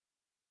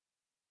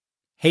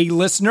Hey,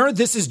 listener,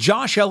 this is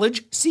Josh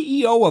Elledge,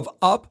 CEO of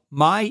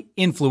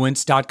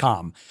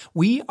UpMyInfluence.com.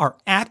 We are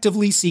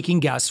actively seeking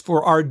guests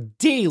for our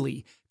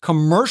daily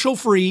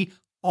commercial-free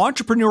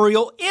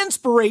entrepreneurial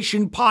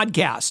inspiration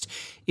podcast.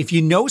 If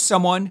you know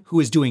someone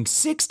who is doing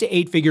 6 to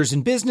 8 figures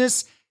in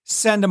business,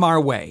 send them our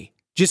way.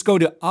 Just go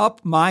to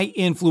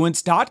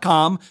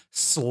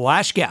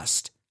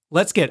UpMyInfluence.com/guest.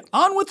 Let's get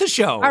on with the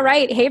show. All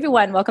right. Hey,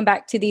 everyone. Welcome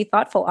back to The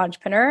Thoughtful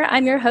Entrepreneur.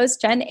 I'm your host,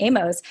 Jen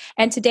Amos.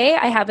 And today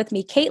I have with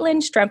me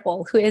Caitlin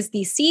Strempel, who is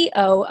the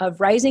CEO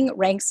of Rising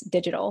Ranks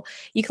Digital.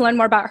 You can learn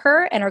more about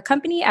her and her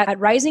company at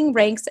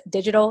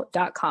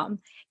risingranksdigital.com.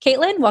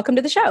 Caitlin, welcome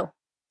to the show.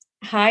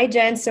 Hi,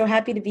 Jen. So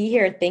happy to be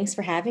here. Thanks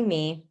for having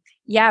me.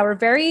 Yeah, we're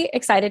very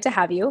excited to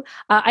have you.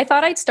 I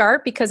thought I'd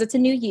start because it's a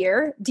new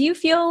year. Do you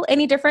feel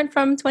any different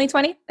from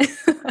 2020?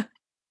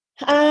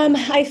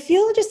 I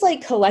feel just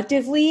like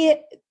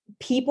collectively,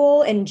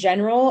 people in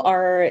general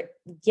are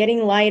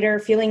getting lighter,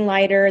 feeling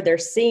lighter. They're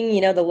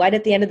seeing, the light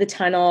at the end of the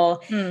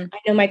tunnel. I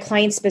know my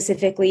clients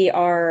specifically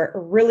are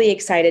really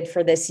excited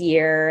for this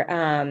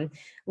year.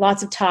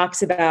 Lots of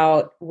talks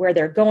about where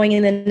they're going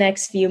in the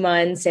next few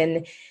months.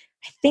 And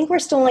I think we're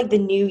still like the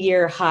new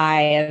year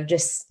high of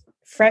just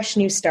fresh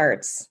new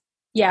starts.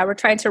 Yeah, we're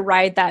trying to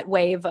ride that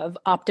wave of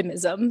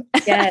optimism.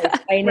 Yes,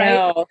 I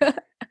know.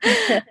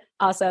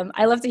 Awesome.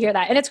 I love to hear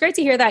that. And it's great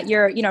to hear that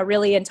you're,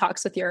 really in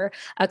talks with your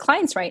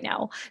clients right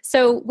now.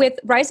 So with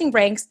Rising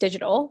Ranks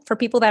Digital, for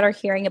people that are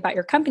hearing about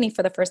your company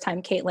for the first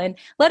time, Caitlin,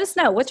 let us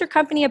know, what's your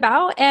company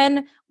about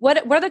and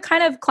what are the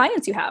kind of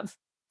clients you have?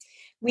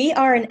 We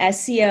are an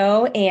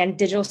SEO and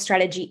digital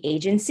strategy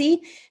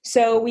agency.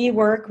 So we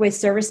work with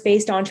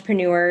service-based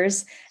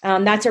entrepreneurs.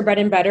 That's our bread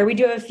and butter. We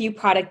do have a few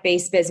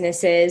product-based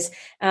businesses.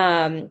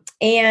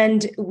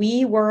 And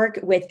we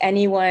work with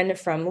anyone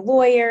from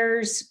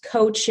lawyers,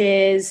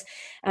 coaches.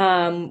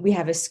 We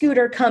have a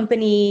scooter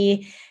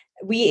company.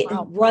 We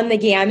run the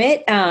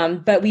gamut,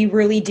 but we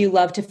really do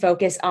love to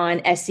focus on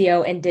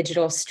SEO and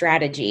digital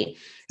strategy.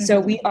 So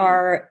we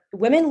are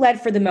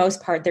women-led for the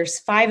most part. There's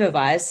 5 of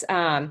us,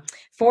 4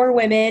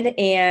 women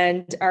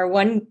and our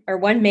one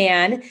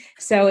man.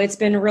 So it's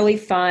been really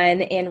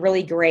fun and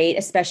really great,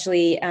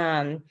 especially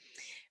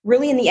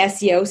really in the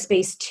SEO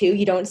space too.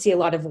 You don't see a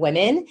lot of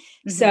women.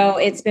 So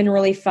it's been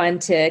really fun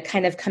to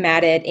kind of come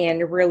at it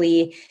and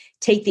really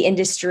take the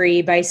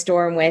industry by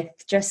storm with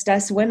just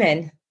us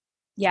women.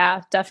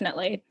 Yeah,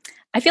 definitely.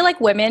 I feel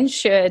like women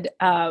should,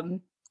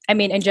 in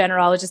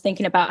general, I was just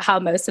thinking about how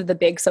most of the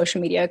big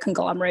social media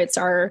conglomerates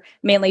are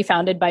mainly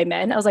founded by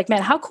men. I was like,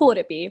 man, how cool would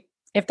it be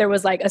if there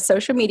was like a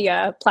social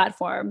media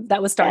platform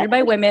that was started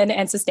by women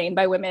and sustained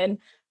by women?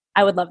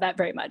 I would love that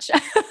very much.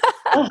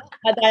 Oh,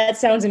 that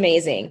sounds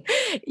amazing.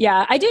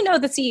 Yeah, I do know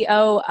the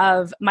CEO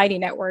of Mighty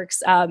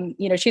Networks.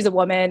 She's a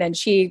woman and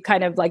she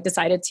kind of like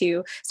decided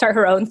to start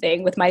her own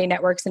thing with Mighty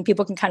Networks, and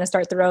people can kind of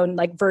start their own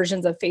like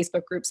versions of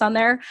Facebook groups on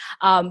there.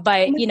 Go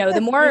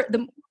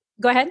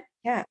ahead.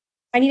 Yeah.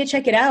 I need to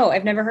check it out.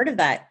 I've never heard of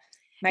that.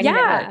 Mighty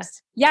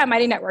Networks. Yeah,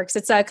 Mighty Networks.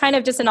 It's a kind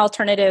of just an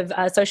alternative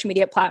social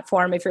media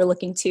platform if you're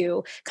looking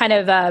to kind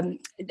of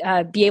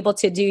be able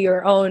to do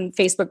your own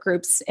Facebook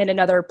groups in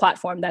another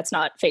platform that's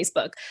not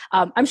Facebook.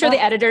 I'm sure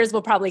the editors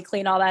will probably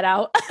clean all that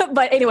out.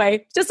 But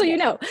anyway, just so you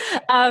know.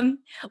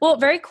 Well,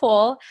 very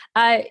cool.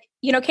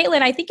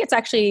 Caitlin, I think it's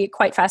actually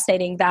quite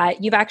fascinating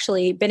that you've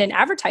actually been in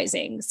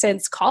advertising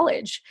since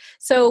college.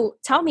 So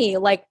tell me,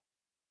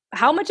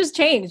 how much has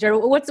changed, or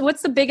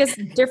what's the biggest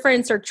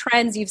difference or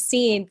trends you've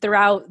seen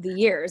throughout the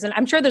years? And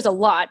I'm sure there's a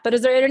lot, but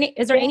is there any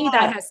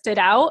that has stood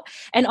out?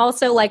 And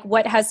also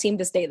what has seemed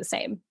to stay the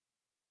same?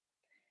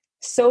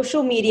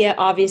 Social media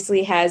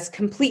obviously has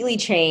completely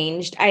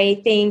changed.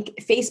 I think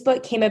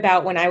Facebook came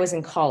about when I was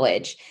in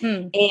college,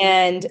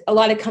 and a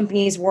lot of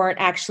companies weren't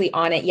actually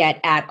on it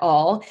yet at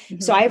all.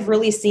 So I've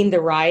really seen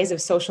the rise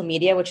of social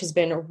media, which has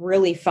been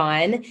really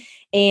fun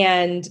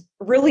and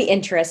really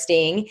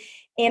interesting.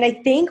 And I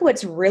think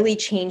what's really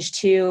changed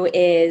too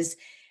is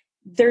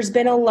there's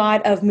been a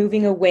lot of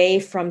moving away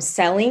from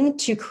selling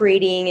to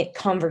creating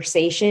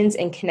conversations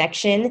and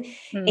connection.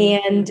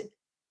 And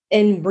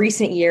in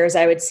recent years,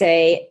 I would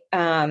say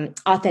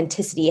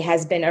authenticity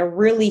has been a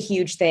really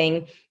huge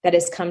thing that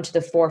has come to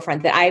the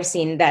forefront that I've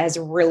seen that has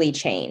really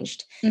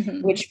changed,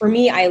 which for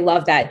me, I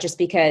love that just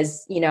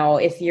because,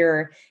 if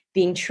you're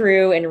being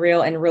true and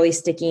real and really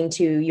sticking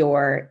to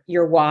your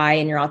why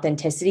and your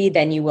authenticity,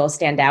 then you will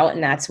stand out.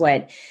 And that's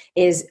what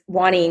is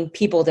wanting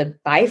people to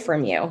buy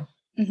from you.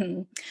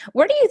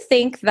 Where do you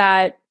think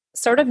that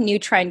sort of new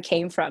trend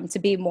came from to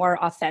be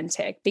more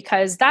authentic?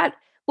 Because that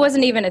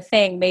wasn't even a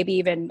thing, maybe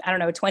even,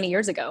 20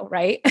 years ago,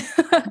 right?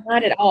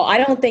 Not at all. I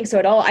don't think so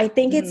at all. I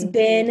think it's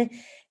been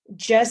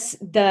just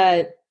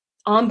the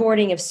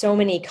onboarding of so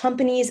many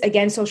companies,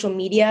 again, social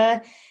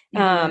media,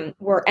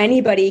 where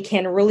anybody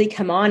can really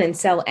come on and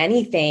sell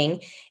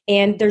anything.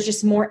 And there's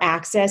just more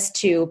access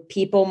to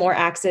people, more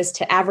access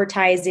to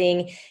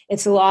advertising.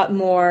 It's a lot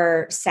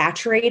more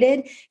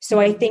saturated.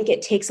 So I think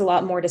it takes a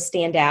lot more to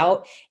stand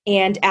out.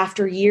 And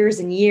after years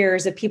and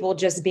years of people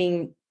just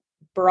being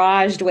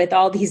barraged with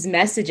all these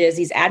messages,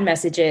 these ad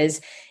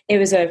messages, it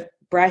was a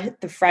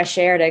breath of fresh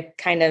air to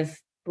kind of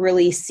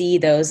really see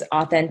those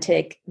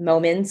authentic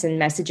moments and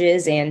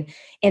messages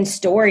and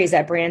stories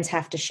that brands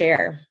have to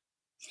share.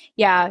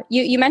 Yeah,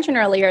 you mentioned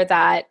earlier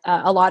that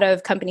a lot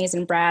of companies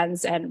and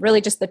brands, and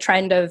really just the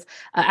trend of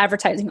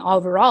advertising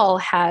overall,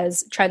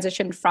 has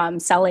transitioned from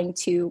selling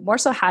to more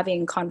so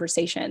having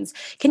conversations.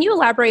 Can you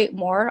elaborate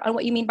more on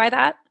what you mean by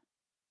that?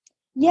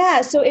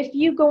 Yeah. So if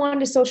you go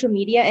onto social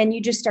media and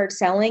you just start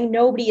selling,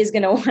 nobody is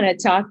going to want to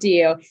talk to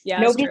you.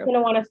 Yeah, Nobody's going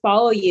to want to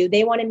follow you.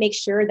 They want to make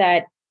sure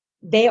that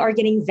they are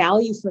getting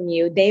value from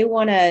you. They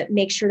want to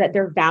make sure that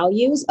their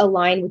values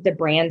align with the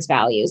brand's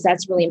values.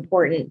 That's really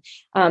important,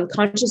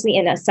 consciously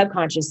and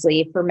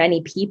subconsciously for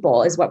many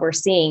people is what we're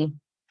seeing.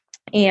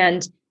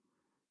 And,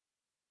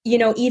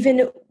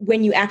 even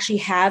when you actually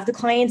have the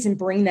clients and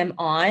bring them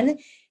on,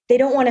 they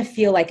don't want to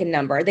feel like a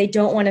number. They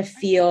don't want to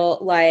feel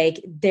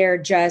like they're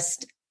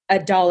just a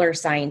dollar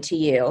sign to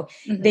you.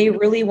 Mm-hmm. They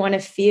really want to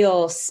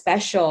feel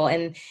special,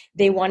 and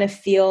they want to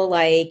feel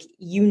like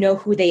you know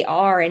who they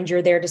are and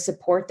you're there to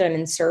support them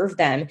and serve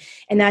them.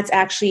 And that's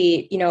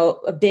actually,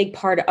 a big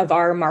part of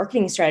our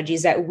marketing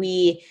strategies that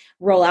we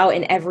roll out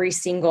in every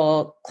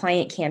single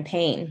client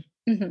campaign.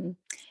 Mm-hmm.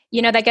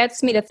 That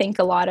gets me to think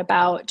a lot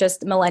about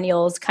just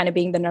millennials kind of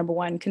being the number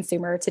one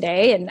consumer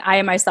today. And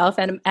I myself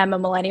am a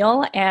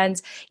millennial.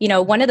 And,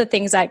 one of the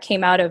things that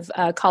came out of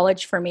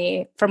college for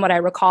me, from what I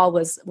recall,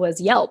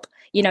 was Yelp.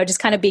 Just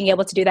kind of being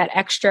able to do that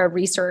extra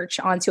research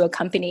onto a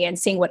company and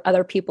seeing what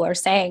other people are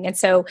saying. And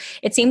so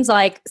it seems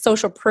like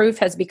social proof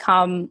has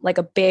become like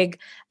a big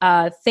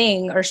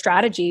thing or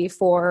strategy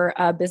for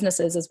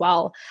businesses as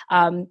well.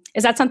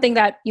 Is that something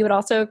that you would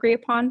also agree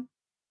upon?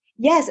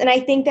 Yes. And I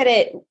think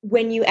that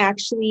when you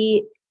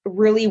actually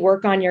really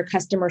work on your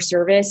customer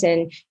service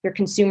and your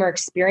consumer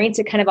experience,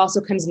 it kind of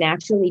also comes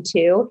naturally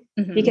too,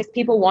 mm-hmm. because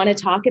people want to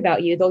talk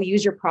about you. They'll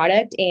use your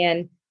product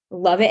and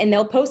love it, and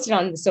they'll post it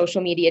on the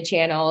social media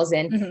channels,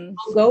 and mm-hmm.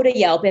 they'll go to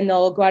Yelp and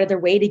they'll go out of their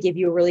way to give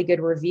you a really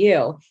good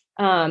review.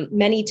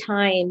 Many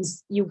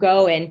times you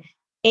go and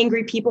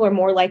angry people are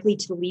more likely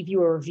to leave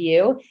you a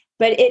review,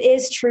 but it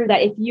is true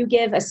that if you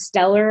give a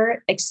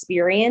stellar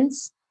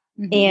experience,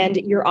 mm-hmm. and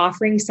you're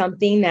offering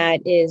something that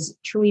is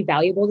truly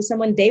valuable to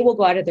someone, they will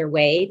go out of their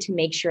way to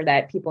make sure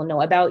that people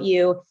know about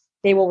you.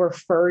 They will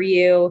refer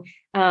you.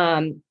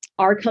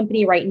 Our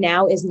company right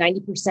now is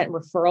 90%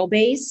 referral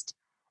based.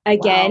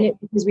 Again, wow.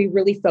 Because we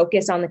really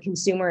focus on the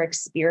consumer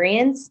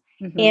experience.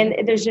 Mm-hmm.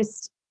 And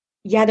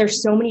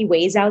there's so many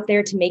ways out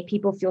there to make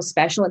people feel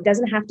special. It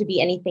doesn't have to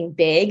be anything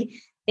big.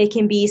 It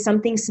can be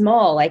something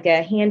small, like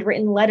a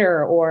handwritten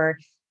letter, or,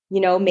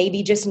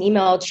 maybe just an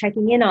email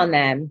checking in on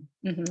them.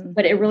 Mm-hmm.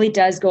 But it really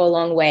does go a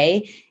long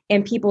way.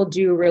 And people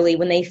do really,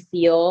 when they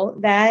feel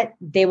that,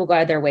 they will go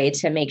out of their way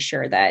to make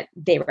sure that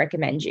they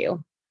recommend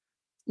you.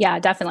 Yeah,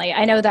 definitely.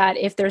 I know that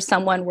if there's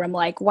someone where I'm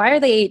like, why are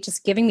they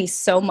just giving me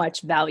so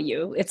much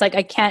value? It's like,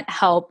 I can't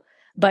help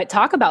but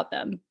talk about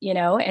them,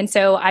 And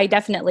so I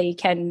definitely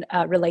can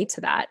relate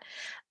to that.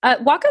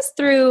 Walk us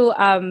through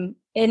an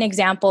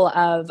example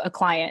of a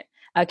client,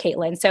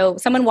 Caitlin. So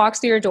someone walks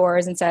through your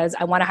doors and says,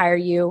 I want to hire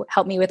you,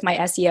 help me with my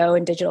SEO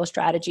and digital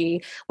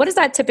strategy. What does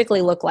that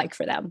typically look like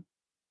for them?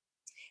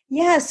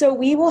 Yeah, so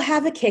we will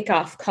have a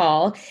kickoff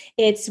call.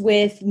 It's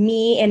with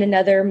me and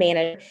another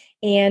manager,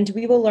 and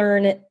we will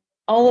learn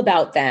all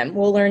about them.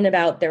 We'll learn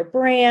about their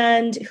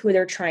brand, who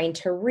they're trying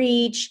to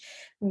reach,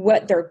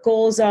 what their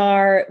goals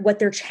are, what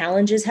their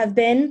challenges have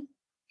been.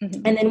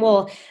 Mm-hmm. And then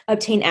we'll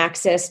obtain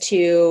access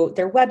to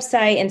their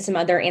website and some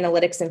other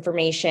analytics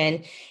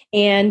information.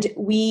 And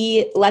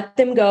we let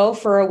them go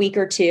for a week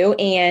or two,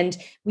 and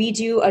we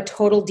do a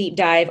total deep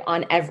dive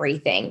on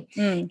everything.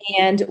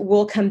 And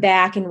we'll come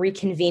back and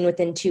reconvene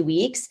within 2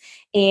 weeks.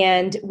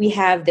 And we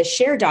have the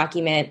share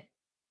document,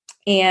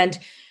 and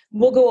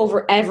we'll go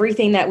over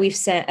everything that we've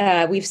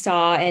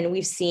saw and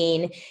we've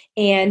seen.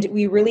 And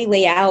we really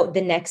lay out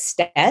the next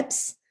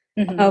steps.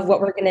 Mm-hmm. of what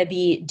we're going to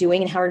be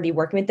doing and how we're going to be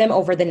working with them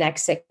over the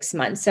next 6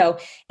 months. So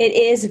it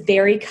is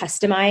very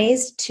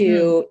customized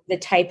to the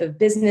type of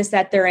business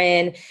that they're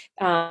in.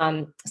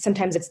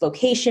 Sometimes it's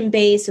location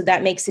based, so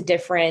that makes a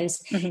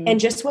difference, mm-hmm.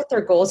 and just what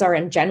their goals are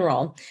in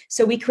general.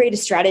 So we create a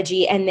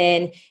strategy, and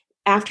then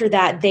after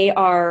that,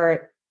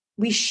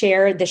 we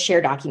share the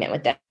share document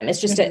with them.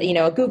 It's just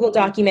mm-hmm. a Google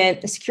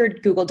document, a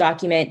secured Google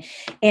document,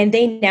 and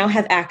they now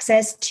have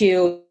access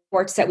to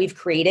reports that we've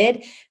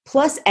created,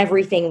 plus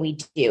everything we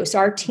do. So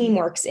our team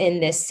works in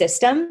this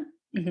system,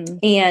 mm-hmm.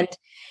 and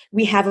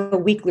we have a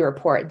weekly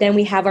report. Then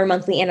we have our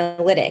monthly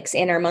analytics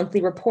and our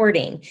monthly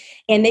reporting,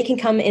 and they can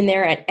come in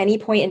there at any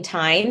point in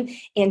time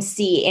and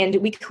see. And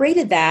we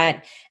created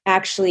that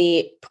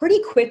actually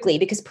pretty quickly,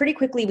 because pretty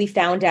quickly we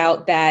found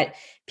out that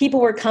people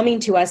were coming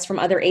to us from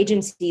other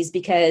agencies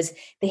because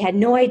they had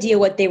no idea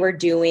what they were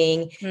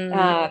doing.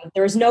 Mm-hmm.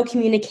 There was no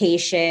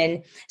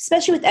communication,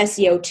 especially with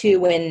SEO too,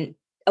 when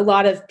a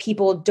lot of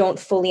people don't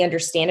fully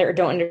understand it or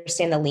don't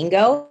understand the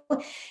lingo,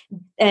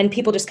 and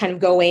people just kind of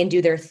go away and do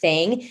their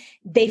thing.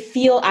 They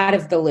feel out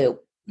of the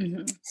loop.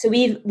 So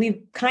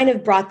we've kind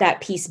of brought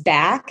that piece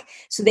back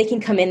so they can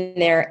come in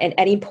there at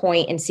any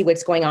point and see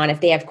what's going on.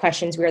 If they have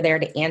questions, we're there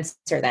to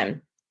answer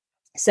them.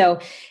 So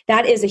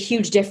that is a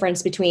huge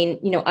difference between,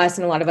 us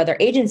and a lot of other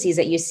agencies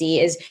that you see,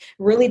 is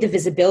really the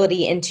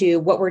visibility into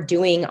what we're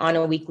doing on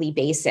a weekly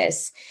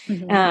basis.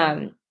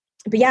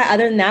 But yeah,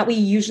 other than that, we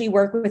usually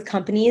work with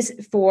companies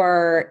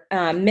for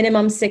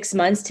minimum 6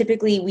 months.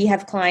 Typically, we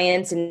have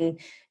clients, and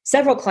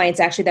several clients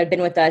actually, that have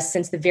been with us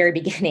since the very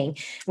beginning,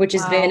 which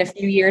has been a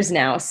few years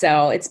now.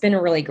 So it's been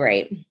really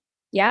great.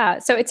 Yeah.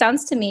 So it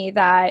sounds to me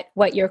that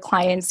what your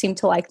clients seem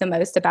to like the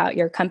most about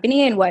your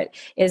company and what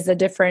is the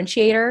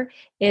differentiator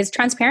is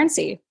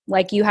transparency.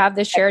 Like, you have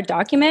this shared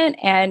document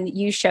and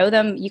you show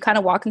them, you kind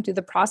of walk them through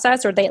the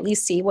process, or they at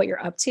least see what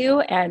you're up to.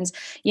 And,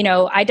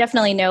 I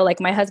definitely know, like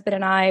my husband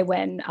and I,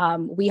 when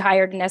we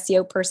hired an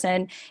SEO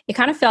person, it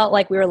kind of felt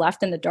like we were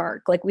left in the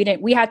dark. Like we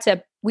had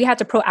to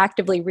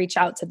proactively reach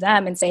out to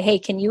them and say, hey,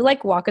 can you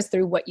walk us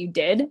through what you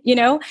did,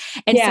 And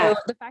so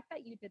the fact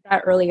that you did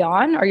that early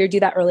on, or you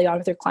do that early on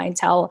with your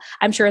clientele,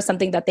 I'm sure is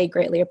something that they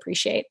greatly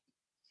appreciate.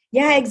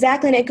 Yeah,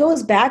 exactly. And it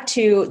goes back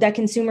to that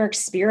consumer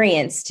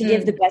experience, to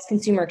give the best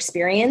consumer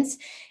experience.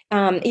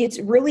 It's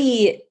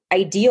really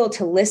ideal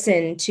to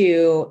listen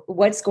to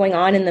what's going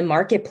on in the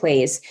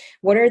marketplace.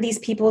 What are these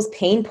people's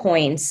pain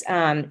points?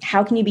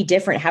 How can you be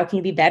different? How can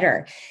you be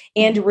better?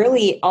 And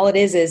really all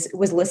it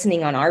was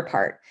listening on our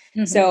part.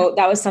 So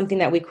that was something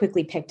that we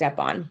quickly picked up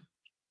on.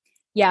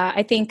 Yeah,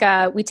 I think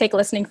we take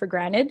listening for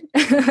granted,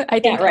 I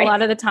think, a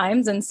lot of the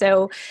times. And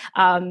so,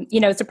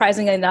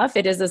 surprisingly enough,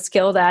 it is a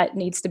skill that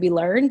needs to be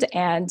learned.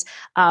 And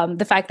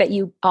the fact that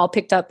you all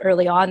picked up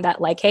early on that,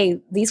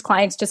 hey, these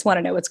clients just want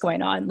to know what's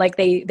going on.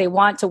 They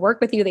want to work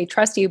with you, they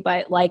trust you,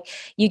 but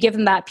you give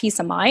them that peace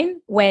of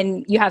mind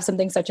when you have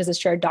something such as a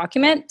shared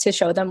document to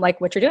show them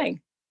what you're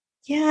doing.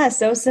 Yeah,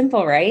 so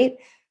simple, right?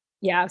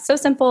 Yeah, so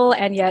simple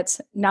and yet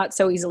not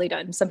so easily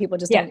done. Some people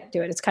just don't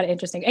do it. It's kind of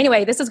interesting.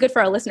 Anyway, this is good for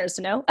our listeners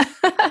to know.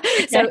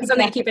 So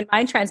something to keep in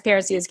mind,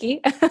 transparency is key.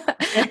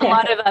 A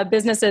lot of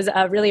businesses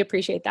really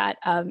appreciate that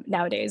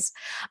nowadays.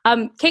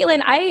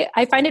 Caitlin,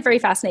 I find it very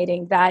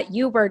fascinating that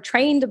you were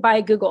trained by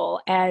Google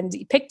and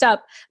picked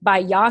up by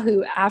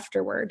Yahoo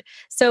afterward.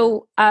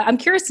 So I'm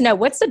curious to know,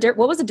 what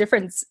was the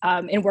difference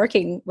in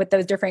working with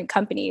those different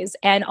companies?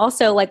 And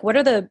also, what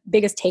are the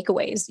biggest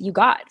takeaways you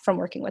got from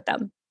working with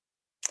them?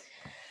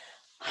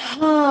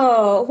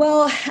 Oh,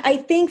 well, I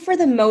think for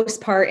the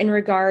most part, in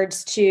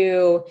regards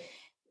to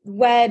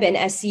web and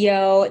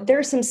SEO, there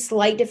are some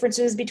slight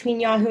differences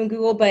between Yahoo and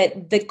Google,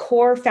 but the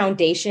core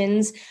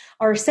foundations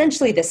are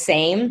essentially the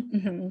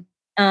same.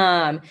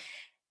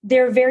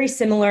 They're very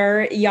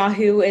similar.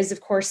 Yahoo is,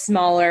 of course,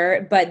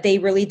 smaller, but they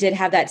really did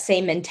have that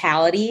same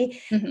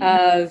mentality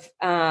of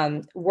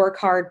work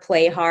hard,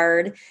 play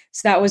hard.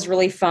 So that was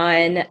really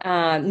fun.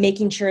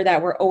 Making sure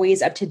that we're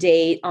always up to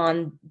date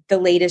on the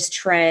latest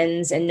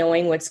trends and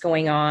knowing what's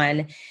going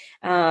on.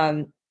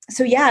 So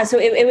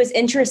it was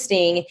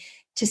interesting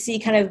to see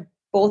kind of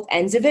both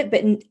ends of it,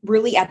 but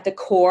really at the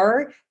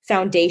core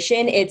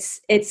foundation,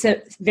 it's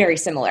very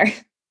similar.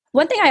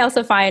 One thing I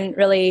also find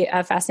really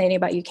fascinating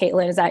about you,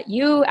 Caitlin, is that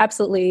you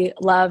absolutely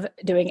love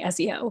doing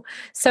SEO.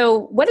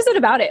 So what is it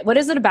about it? What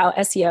is it about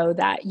SEO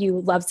that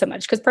you love so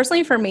much? Because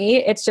personally for me,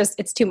 it's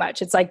too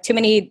much. It's too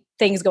many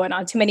things going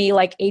on, too many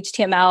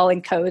HTML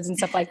and codes and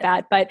stuff like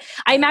that. But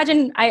I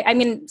imagine, I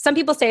mean, some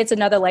people say it's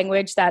another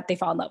language that they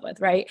fall in love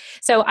with, right?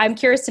 So I'm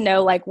curious to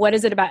know, what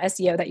is it about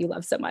SEO that you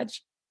love so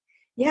much?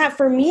 Yeah,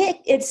 for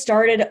me, it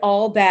started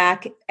all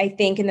back, I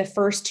think, in the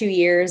first 2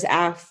 years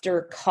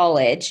after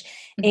college.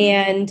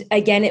 And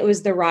again, it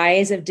was the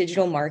rise of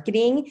digital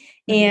marketing.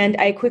 And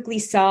I quickly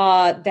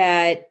saw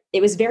that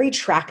it was very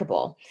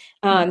trackable.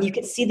 You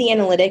could see the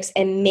analytics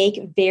and make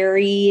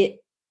very,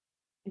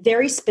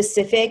 very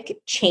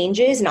specific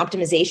changes and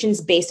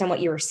optimizations based on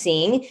what you were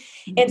seeing.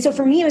 And so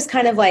for me, it was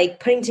kind of like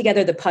putting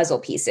together the puzzle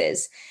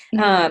pieces. You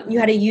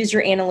had to use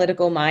your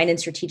analytical mind and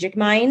strategic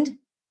mind.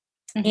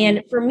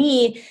 And for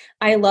me,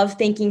 I love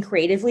thinking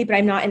creatively, but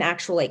I'm not an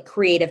actual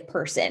creative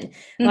person.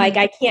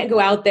 I can't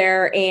go out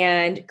there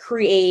and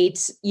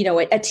create,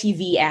 a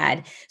TV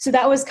ad. So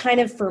that was kind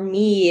of for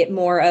me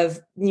more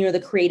of,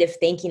 the creative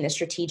thinking, the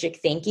strategic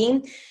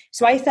thinking.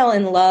 So I fell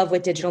in love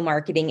with digital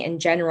marketing in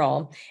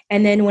general.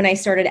 And then when I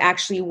started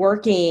actually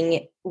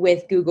working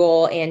with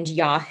Google and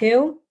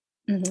Yahoo,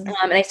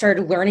 and I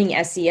started learning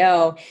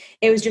SEO,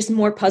 it was just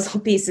more puzzle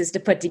pieces to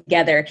put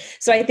together.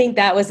 So I think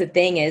that was the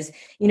thing is,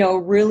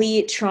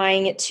 really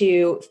trying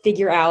to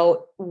figure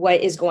out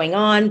what is going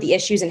on, the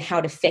issues and how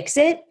to fix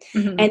it,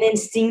 and then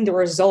seeing the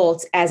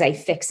results as I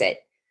fix it.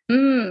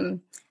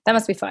 That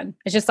must be fun.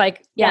 It's just kind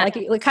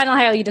of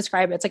how you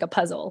describe it. It's like a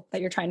puzzle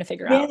that you're trying to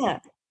figure out. Yeah.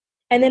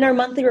 And then our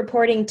monthly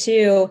reporting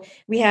too,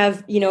 we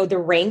have,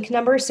 the rank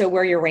number. So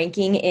where you're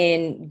ranking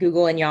in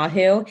Google and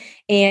Yahoo,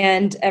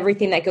 and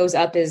everything that goes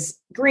up is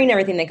green,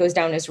 everything that goes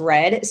down is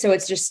red. So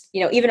it's just,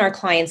 even our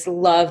clients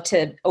love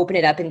to open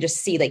it up and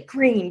just see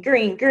green,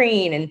 green,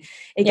 green. And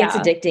it gets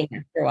addicting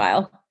after a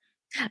while.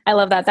 I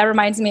love that. That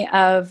reminds me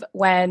of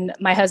when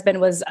my husband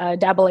was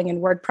dabbling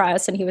in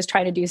WordPress and he was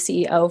trying to do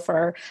SEO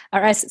for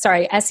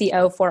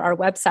our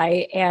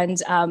website.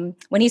 And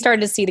when he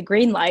started to see the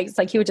green lights,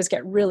 like he would just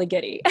get really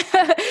giddy.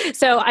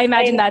 So I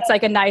imagine that's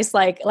like a nice,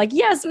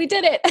 yes, we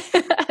did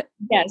it.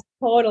 Yes,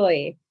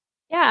 totally.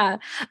 Yeah.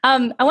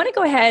 I want to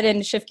go ahead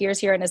and shift gears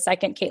here in a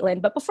second, Caitlin.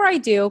 But before I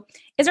do,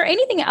 is there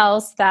anything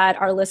else that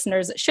our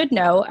listeners should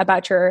know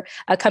about your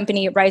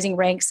company, Rising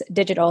Ranks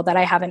Digital, that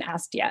I haven't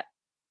asked yet?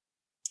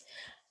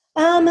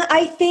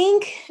 I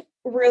think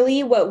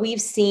really what we've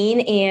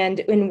seen and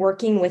in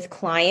working with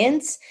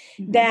clients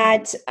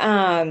that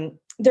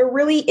there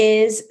really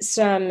is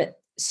some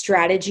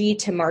strategy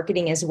to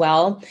marketing as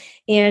well.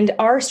 And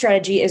our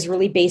strategy is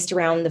really based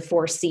around the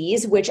 4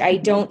 C's, which I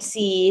don't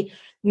see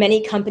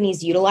many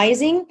companies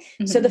utilizing.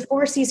 So the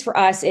 4 C's for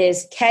us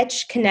is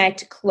catch,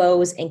 connect,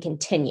 close, and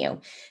continue.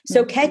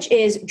 So catch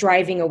is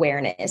driving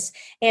awareness.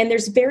 And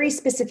there's very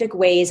specific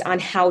ways on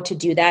how to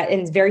do that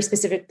and very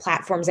specific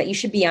platforms that you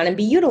should be on and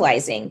be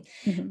utilizing.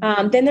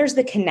 Then there's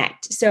the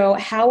connect. So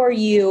how are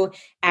you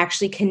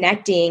actually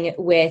connecting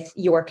with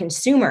your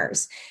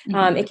consumers?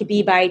 It could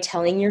be by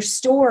telling your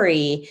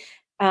story,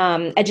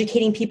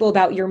 educating people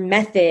about your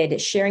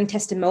method, sharing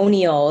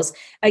testimonials,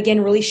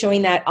 again, really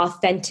showing that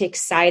authentic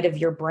side of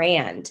your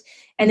brand.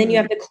 And then you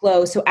have the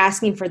close. So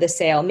asking for the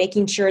sale,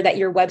 making sure that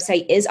your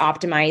website is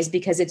optimized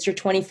because it's your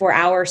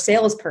 24-hour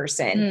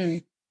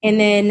salesperson. And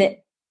then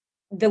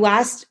the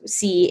last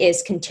C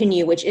is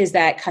continue, which is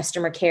that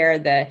customer care,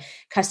 the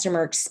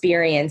customer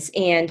experience.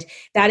 And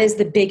that is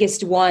the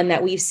biggest one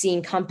that we've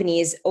seen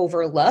companies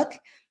overlook.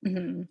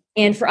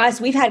 And for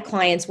us, we've had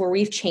clients where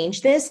we've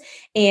changed this,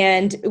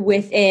 and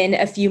within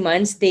a few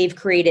months, they've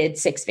created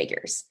 6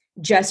 figures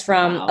just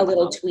from a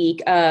little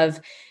tweak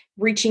of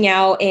reaching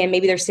out and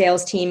maybe their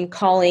sales team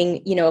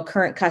calling, a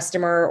current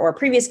customer or a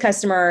previous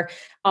customer,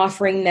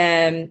 offering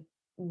them,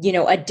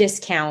 a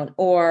discount,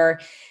 or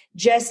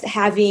just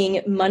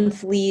having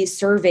monthly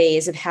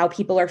surveys of how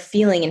people are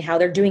feeling and how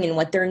they're doing and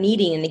what they're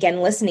needing. And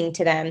again, listening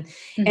to them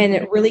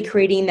and really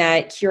creating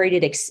that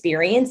curated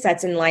experience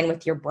that's in line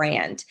with your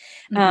brand.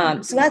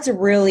 So that's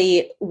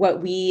really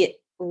what we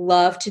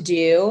love to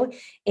do,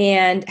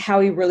 and how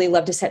we really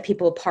love to set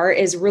people apart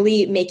is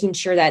really making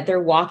sure that they're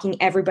walking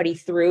everybody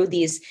through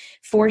these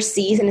 4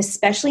 C's, and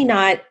especially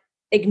not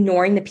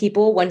ignoring the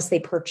people once they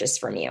purchase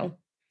from you.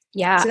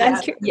 Yeah. So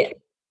that's,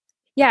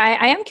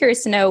 I am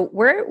curious to know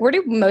where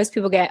do most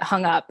people get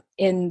hung up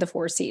in the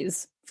 4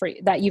 C's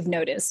that you've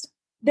noticed?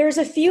 There's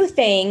a few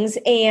things,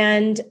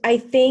 and I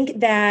think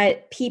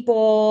that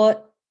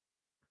people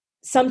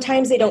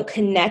sometimes they don't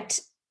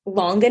connect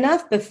long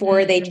enough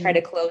before they try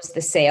to close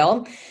the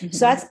sale. So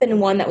that's been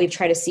one that we've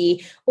tried to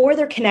see, or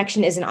their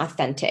connection isn't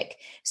authentic.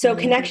 So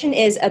connection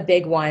is a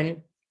big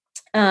one.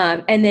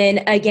 And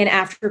then again,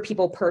 after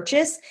people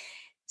purchase,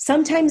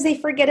 sometimes they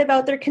forget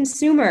about their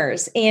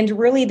consumers, and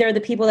really they're the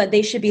people that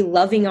they should be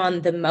loving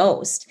on the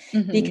most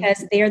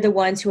because they're the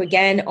ones who,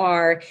 again,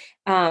 are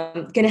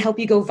going to help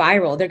you go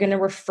viral. They're going to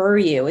refer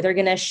you. They're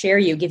going to share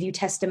you, give you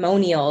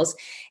testimonials.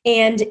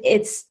 And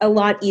it's a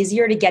lot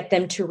easier to get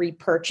them to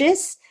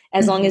repurchase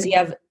as long as you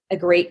have a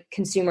great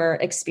consumer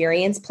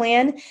experience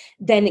plan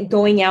than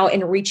going out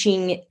and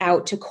reaching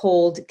out to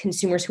cold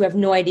consumers who have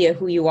no idea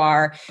who you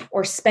are,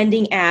 or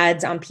spending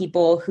ads on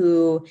people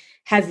who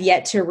have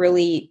yet to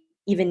really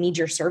even need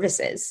your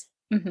services.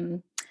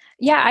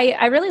 Yeah,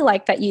 I really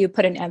like that you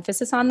put an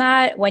emphasis on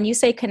that. When you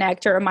say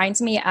connect, it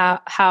reminds me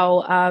how,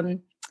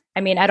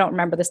 I don't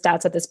remember the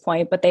stats at this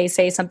point, but they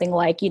say something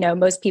like,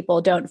 most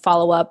people don't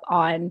follow up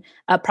on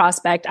a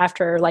prospect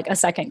after like a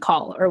second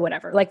call or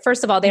whatever. Like,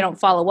 first of all, they don't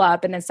follow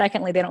up. And then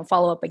secondly, they don't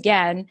follow up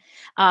again.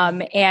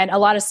 And a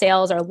lot of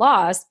sales are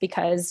lost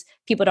because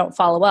people don't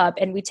follow up.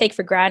 And we take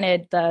for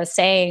granted the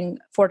saying,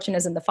 fortune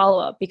is in the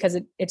follow-up, because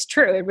it's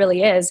true. It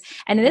really is.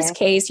 And in this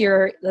case,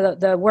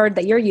 the word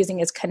that you're using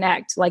is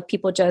connect. Like,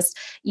 people just,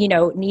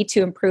 need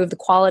to improve the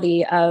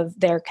quality of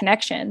their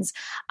connections.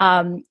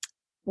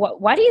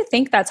 Why do you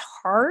think that's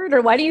hard?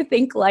 Or why do you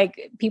think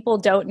like people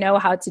don't know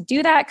how to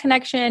do that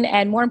connection,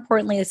 and more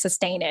importantly,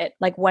 sustain it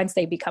like once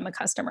they become a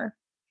customer?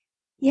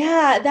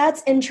 Yeah,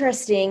 that's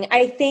interesting.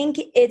 I think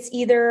it's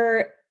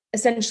either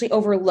essentially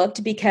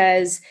overlooked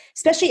because,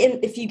 especially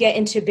if you get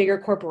into bigger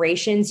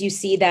corporations, you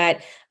see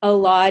that a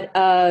lot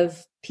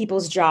of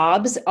people's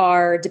jobs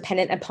are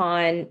dependent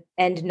upon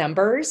end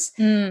numbers.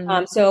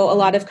 So a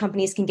lot of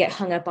companies can get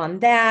hung up on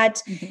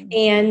that.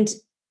 And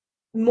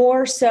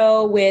more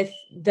so with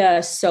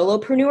the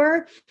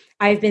solopreneur,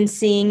 I've been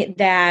seeing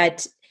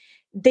that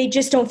they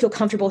just don't feel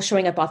comfortable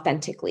showing up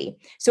authentically.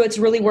 So it's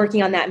really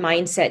working on that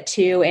mindset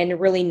too, and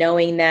really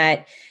knowing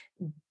that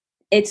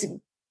it's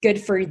good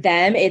for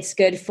them, it's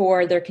good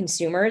for their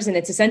consumers, and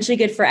it's essentially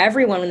good for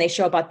everyone when they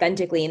show up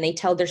authentically and they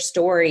tell their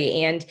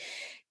story and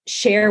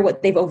share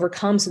what they've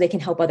overcome so they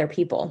can help other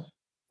people.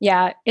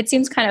 Yeah, it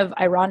seems kind of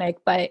ironic,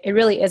 but it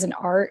really is an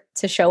art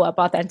to show up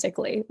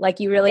authentically.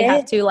 Like you really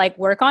have to like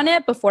work on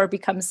it before it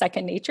becomes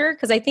second nature.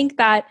 Cause I think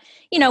that,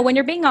 when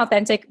you're being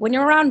authentic, when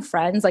you're around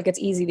friends, like it's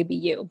easy to be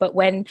you. But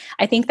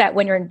I think that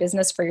when you're in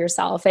business for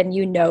yourself and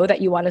you know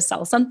that you want to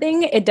sell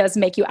something, it does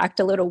make you act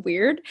a little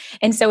weird.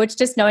 And so it's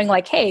just knowing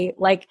like, hey,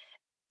 like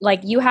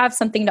you have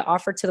something to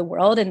offer to the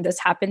world and this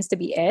happens to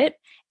be it.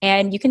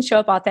 And you can show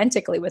up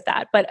authentically with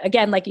that. But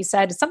again, like you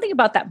said, it's something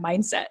about that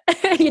mindset,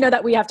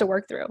 that we have to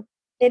work through.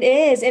 It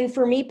is. And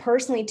for me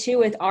personally too,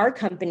 with our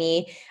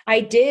company, I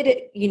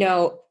did,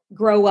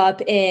 grow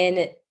up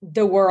in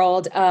the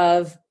world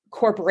of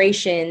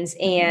corporations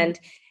and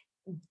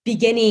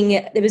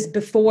it was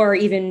before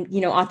even,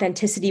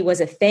 authenticity was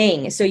a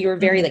thing. So you were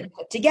very like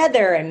put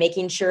together and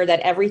making sure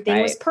that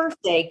everything was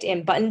perfect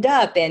and buttoned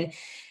up, and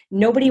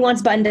nobody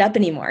wants buttoned up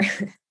anymore.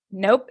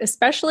 Nope.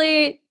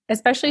 Especially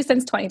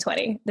since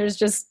 2020, there's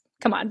just,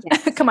 come on,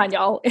 come on,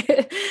 y'all.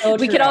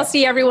 We could all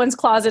see everyone's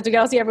closets. We could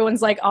all see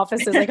everyone's like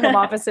offices, like home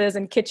offices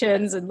and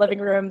kitchens and living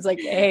rooms. Like,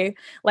 hey,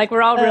 like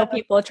we're all real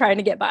people trying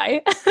to get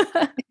by.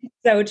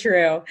 So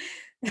true.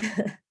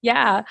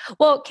 Yeah.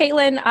 Well,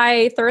 Caitlin,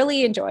 I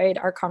thoroughly enjoyed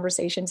our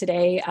conversation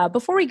today.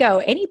 Before we go,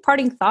 any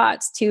parting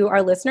thoughts to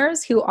our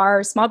listeners who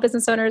are small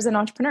business owners and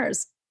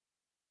entrepreneurs?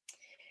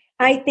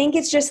 I think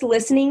it's just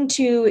listening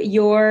to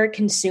your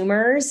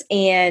consumers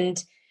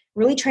and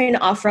really trying to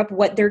offer up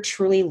what they're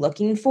truly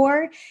looking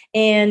for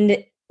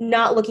and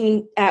not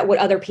looking at what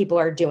other people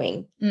are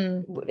doing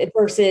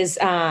versus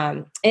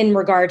in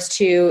regards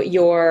to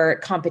your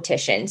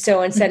competition.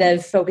 So instead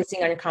of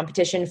focusing on your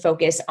competition,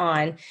 focus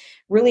on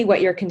really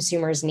what your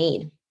consumers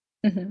need.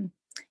 Mm-hmm.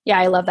 Yeah,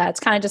 I love that. It's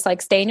kind of just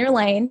like stay in your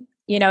lane.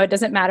 It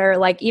doesn't matter.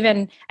 Like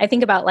even I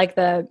think about like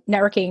the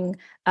networking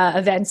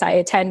events I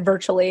attend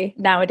virtually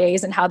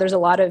nowadays and how there's a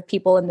lot of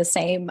people in the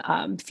same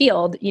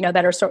field,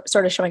 that are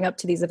sort of showing up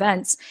to these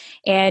events.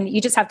 And you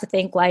just have to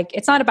think like,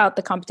 it's not about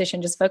the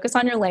competition, just focus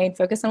on your lane,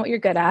 focus on what you're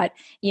good at,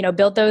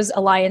 build those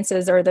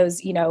alliances or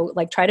those,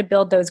 like try to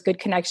build those good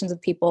connections with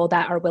people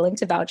that are willing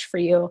to vouch for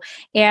you.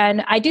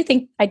 And I do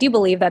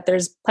believe that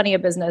there's plenty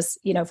of business,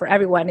 for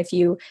everyone if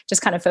you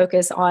just kind of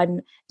focus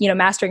on,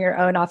 mastering your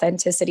own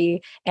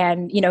authenticity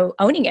and,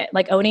 owning it,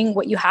 like owning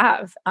what you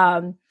have.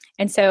 And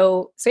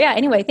so yeah,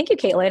 anyway, thank you,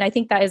 Caitlin. I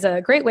think that is a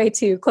great way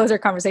to close our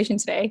conversation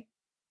today.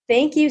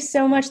 Thank you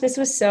so much. This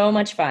was so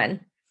much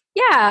fun.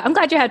 Yeah, I'm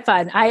glad you had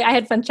fun. I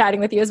had fun chatting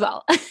with you as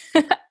well.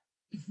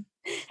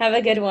 Have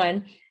a good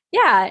one.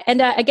 Yeah.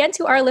 And again,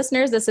 to our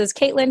listeners, this is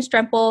Caitlin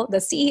Strempel, the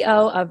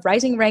CEO of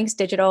Rising Ranks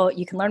Digital.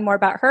 You can learn more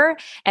about her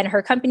and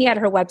her company at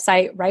her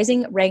website,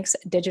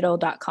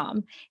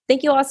 risingranksdigital.com.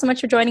 Thank you all so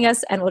much for joining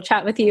us, and we'll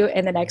chat with you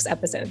in the next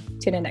episode.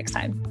 Tune in next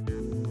time.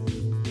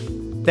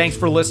 Thanks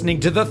for listening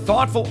to the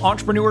Thoughtful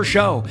Entrepreneur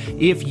Show.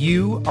 If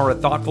you are a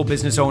thoughtful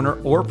business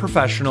owner or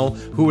professional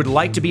who would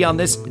like to be on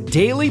this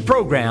daily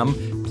program,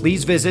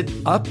 please visit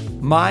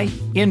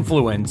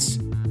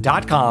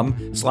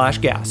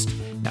upmyinfluence.com/guest.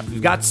 Now, if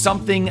you've got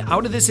something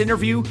out of this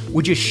interview,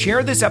 would you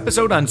share this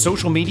episode on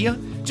social media?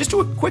 Just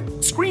do a quick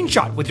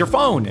screenshot with your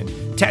phone and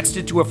text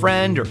it to a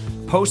friend or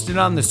post it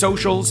on the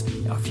socials.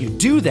 Now, if you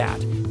do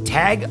that,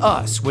 tag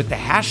us with the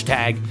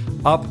hashtag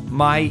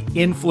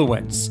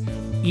UpMyInfluence.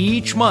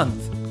 Each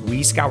month,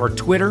 we scour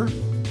Twitter,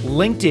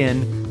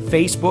 LinkedIn,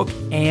 Facebook,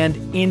 and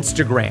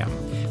Instagram.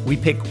 We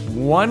pick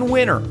one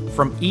winner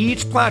from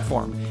each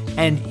platform,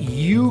 and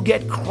you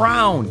get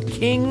crowned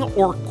king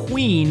or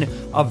queen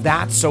of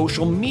that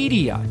social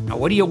media. Now,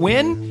 what do you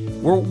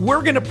win?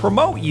 We're going to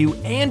promote you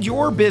and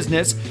your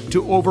business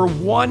to over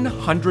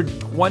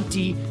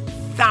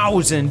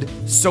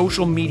 120,000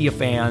 social media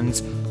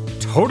fans,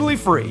 totally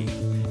free.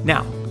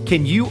 Now,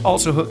 can you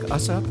also hook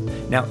us up?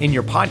 Now, in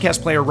your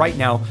podcast player right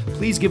now,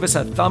 please give us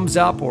a thumbs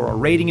up or a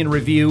rating and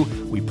review.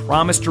 We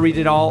promise to read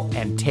it all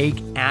and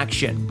take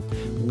action.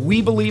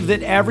 We believe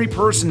that every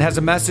person has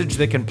a message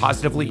that can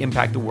positively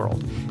impact the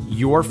world.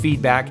 Your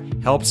feedback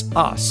helps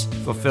us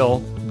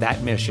fulfill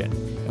that mission.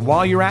 And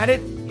while you're at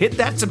it, hit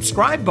that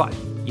subscribe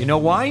button. You know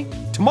why?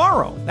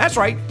 Tomorrow, that's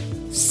right,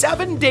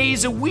 7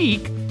 days a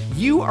week,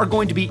 you are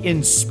going to be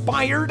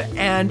inspired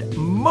and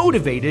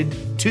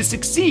motivated to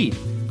succeed.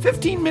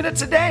 15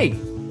 minutes a day.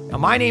 Now,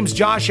 my name's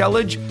Josh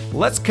Elledge.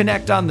 Let's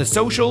connect on the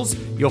socials.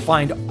 You'll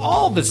find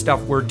all the stuff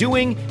we're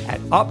doing at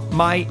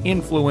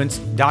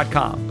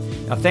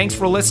upmyinfluence.com. Now, thanks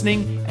for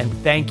listening, and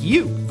thank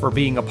you for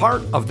being a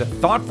part of the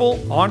Thoughtful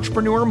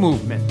Entrepreneur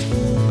Movement.